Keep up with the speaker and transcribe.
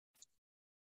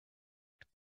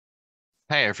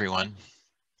Hi everyone.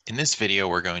 In this video,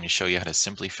 we're going to show you how to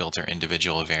simply filter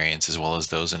individual variants as well as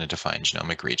those in a defined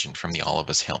genomic region from the all of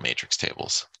us Hill matrix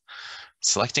tables.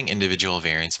 Selecting individual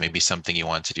variants may be something you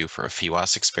want to do for a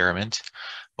PheWAS experiment,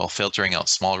 while filtering out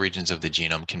small regions of the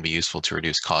genome can be useful to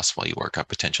reduce costs while you work out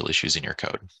potential issues in your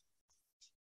code.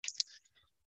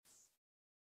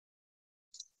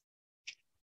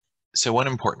 So one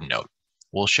important note.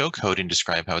 We'll show code and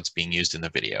describe how it's being used in the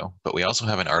video, but we also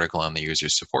have an article on the user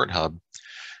support hub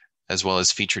as well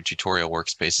as featured tutorial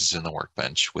workspaces in the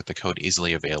Workbench with the code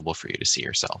easily available for you to see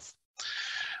yourself.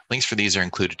 Links for these are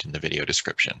included in the video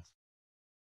description.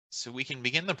 So we can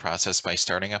begin the process by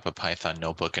starting up a Python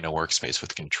notebook in a workspace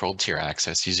with controlled tier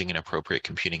access using an appropriate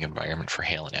computing environment for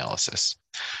Hail analysis.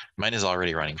 Mine is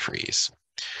already running for ease.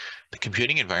 The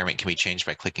computing environment can be changed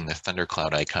by clicking the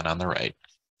thundercloud icon on the right,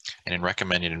 and in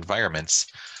recommended environments,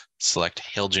 select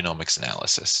Hail Genomics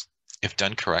Analysis. If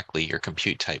done correctly, your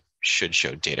compute type should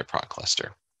show Dataproc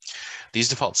cluster. These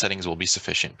default settings will be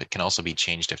sufficient, but can also be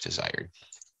changed if desired.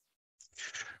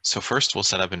 So first, we'll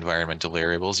set up environmental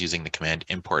variables using the command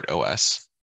import OS,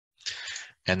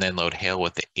 and then load Hail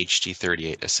with the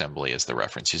HT38 assembly as the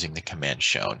reference using the command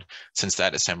shown, since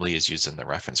that assembly is used in the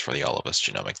reference for the all of us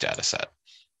genomic dataset.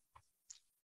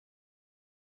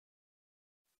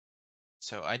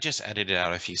 So I just edited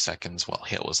out a few seconds while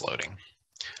Hail was loading.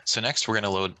 So next, we're going to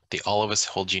load the all of us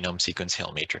whole genome sequence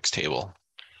Hail matrix table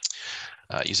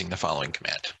using the following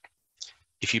command.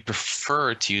 If you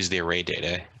prefer to use the array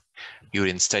data, you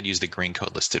would instead use the green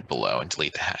code listed below and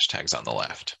delete the hashtags on the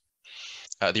left.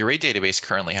 The array database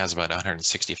currently has about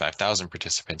 165,000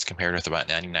 participants compared with about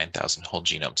 99,000 whole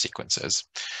genome sequences.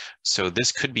 So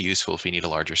this could be useful if we need a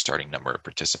larger starting number of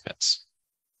participants.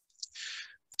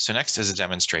 So next, as a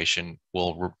demonstration,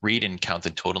 we'll read and count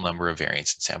the total number of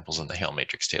variants and samples in the Hail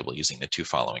matrix table using the two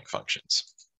following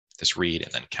functions, this read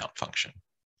and then count function.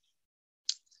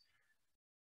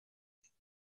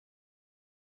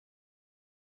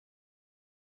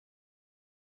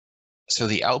 So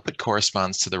the output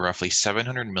corresponds to the roughly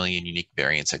 700 million unique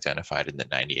variants identified in the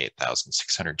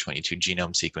 98,622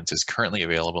 genome sequences currently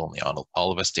available in the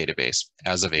All of Us database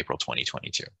as of April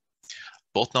 2022.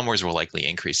 Both numbers will likely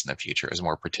increase in the future as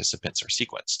more participants are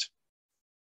sequenced.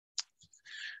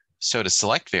 So to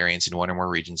select variants in one or more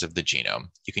regions of the genome,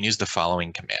 you can use the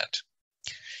following command.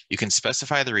 You can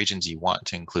specify the regions you want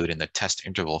to include in the test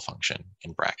interval function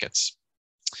in brackets.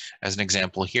 As an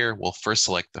example here, we'll first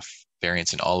select the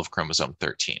variants in all of chromosome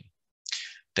 13.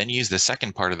 Then use the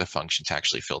second part of the function to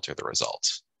actually filter the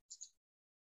results.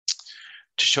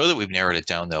 To show that we've narrowed it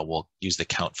down, though, we'll use the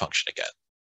count function again.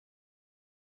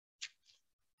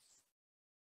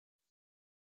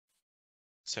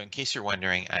 So in case you're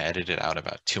wondering, I edited out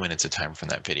about 2 minutes of time from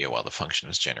that video while the function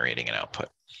was generating an output.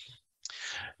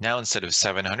 Now, instead of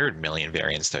 700 million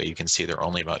variants, though, you can see there are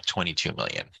only about 22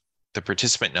 million. The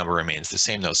participant number remains the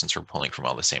same, though, since we're pulling from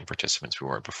all the same participants we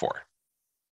were before.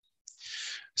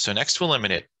 So next, we'll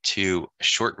limit it to a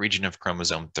short region of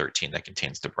chromosome 13 that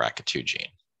contains the BRCA2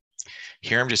 gene.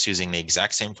 Here, I'm just using the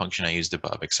exact same function I used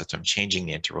above, except I'm changing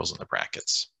the intervals in the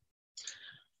brackets.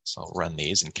 So I'll run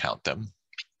these and count them.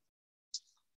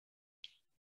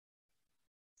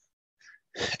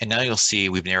 And now you'll see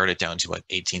we've narrowed it down to about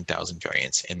 18,000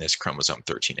 variants in this chromosome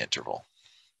 13 interval.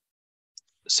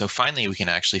 So finally, we can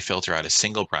actually filter out a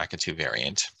single BRCA2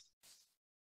 variant.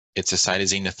 It's a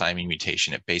cytosine to thymine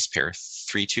mutation at base pair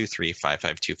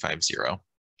 323-55250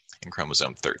 in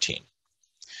chromosome 13.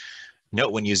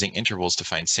 Note when using intervals to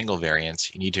find single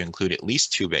variants, you need to include at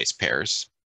least 2 base pairs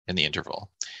in the interval,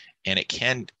 and it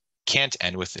can't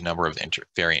end with the number of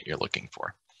variant you're looking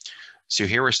for. So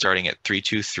here we're starting at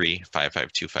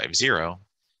 323-55250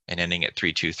 and ending at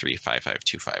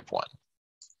 323-55251.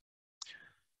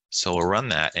 So we'll run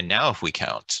that, and now if we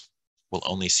count, we'll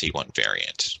only see one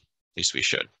variant. At least we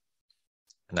should.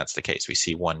 And that's the case. We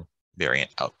see one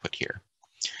variant output here.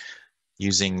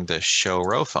 Using the show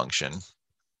row function,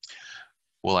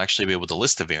 we'll actually be able to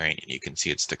list the variant, and you can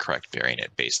see it's the correct variant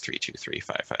at base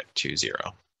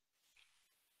 323-5520.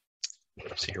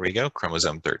 So here we go,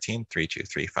 chromosome 13,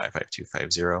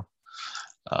 323-55250,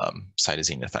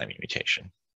 cytosine to thymine mutation.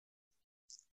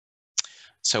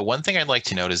 So one thing I'd like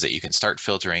to note is that you can start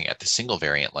filtering at the single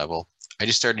variant level. I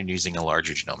just started using a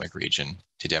larger genomic region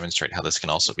to demonstrate how this can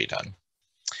also be done.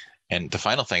 And the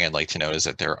final thing I'd like to note is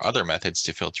that there are other methods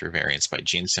to filter variants by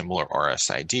gene symbol or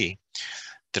rsID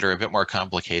that are a bit more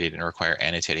complicated and require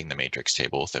annotating the matrix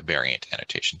table with a variant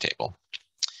annotation table.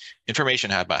 Information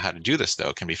about how to do this,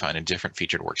 though, can be found in different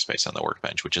featured workspace on the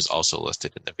Workbench, which is also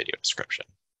listed in the video description.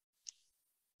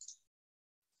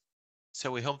 So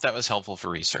we hope that was helpful for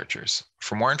researchers.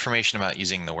 For more information about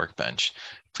using the Workbench,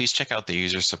 please check out the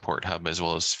User Support Hub as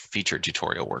well as featured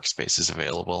tutorial workspaces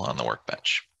available on the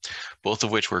Workbench, both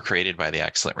of which were created by the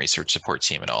excellent research support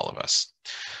team and all of us.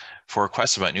 For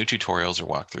requests about new tutorials or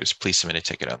walkthroughs, please submit a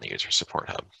ticket on the User Support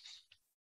Hub.